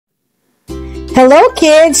Hello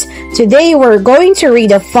kids! Today we're going to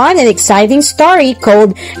read a fun and exciting story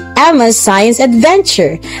called Emma's Science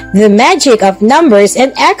Adventure, The Magic of Numbers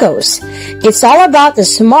and Echoes. It's all about a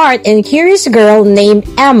smart and curious girl named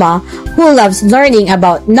Emma who loves learning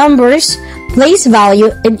about numbers, place value,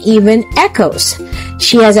 and even echoes.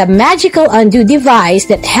 She has a magical undo device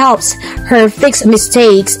that helps her fix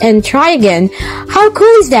mistakes and try again. How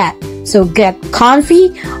cool is that? So get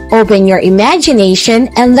comfy, open your imagination,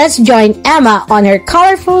 and let's join Emma on her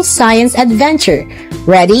colorful science adventure.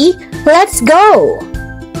 Ready? Let's go!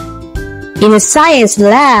 In a science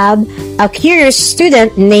lab, a curious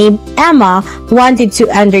student named Emma wanted to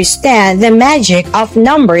understand the magic of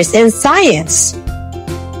numbers and science.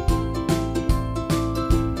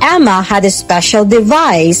 Emma had a special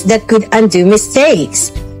device that could undo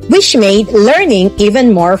mistakes, which made learning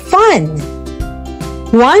even more fun.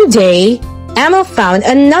 One day, Emma found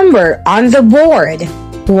a number on the board.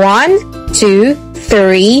 1, 2,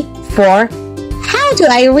 3, 4. How do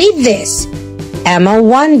I read this? Emma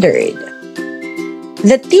wondered.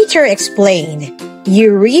 The teacher explained,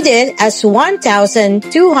 you read it as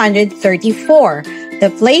 1,234. The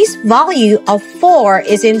place value of 4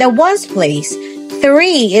 is in the ones place,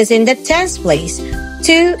 3 is in the tens place,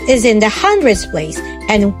 2 is in the hundreds place,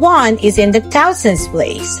 and 1 is in the thousands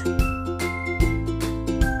place.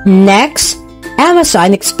 Next, Emma saw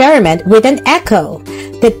an experiment with an echo.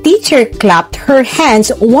 The teacher clapped her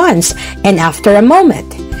hands once, and after a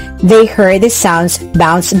moment, they heard the sounds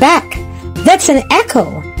bounce back. That's an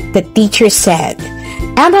echo, the teacher said.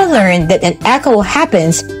 Emma learned that an echo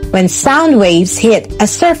happens when sound waves hit a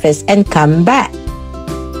surface and come back.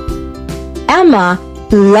 Emma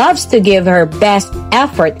loves to give her best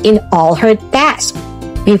effort in all her tasks.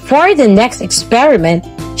 Before the next experiment,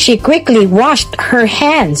 she quickly washed her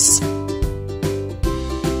hands.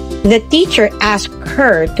 The teacher asked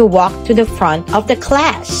her to walk to the front of the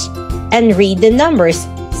class and read the numbers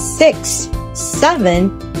 6,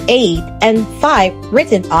 7, 8, and 5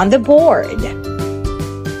 written on the board.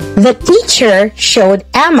 The teacher showed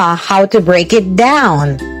Emma how to break it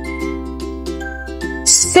down.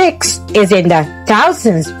 6 is in the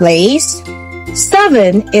thousands place,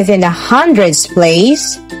 7 is in the hundreds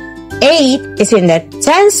place, 8 is in the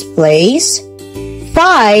tens place,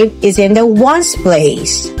 5 is in the ones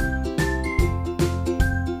place.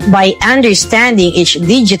 By understanding each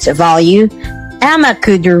digit's value, Emma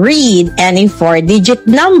could read any 4-digit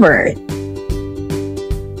number.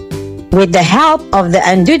 With the help of the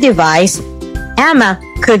undo device, Emma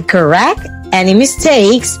could correct any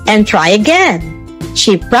mistakes and try again.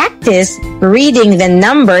 She practiced reading the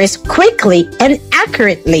numbers quickly and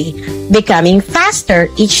accurately, becoming faster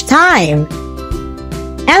each time.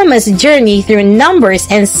 Emma's journey through numbers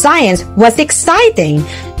and science was exciting,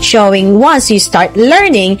 showing once you start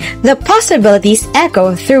learning, the possibilities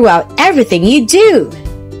echo throughout everything you do.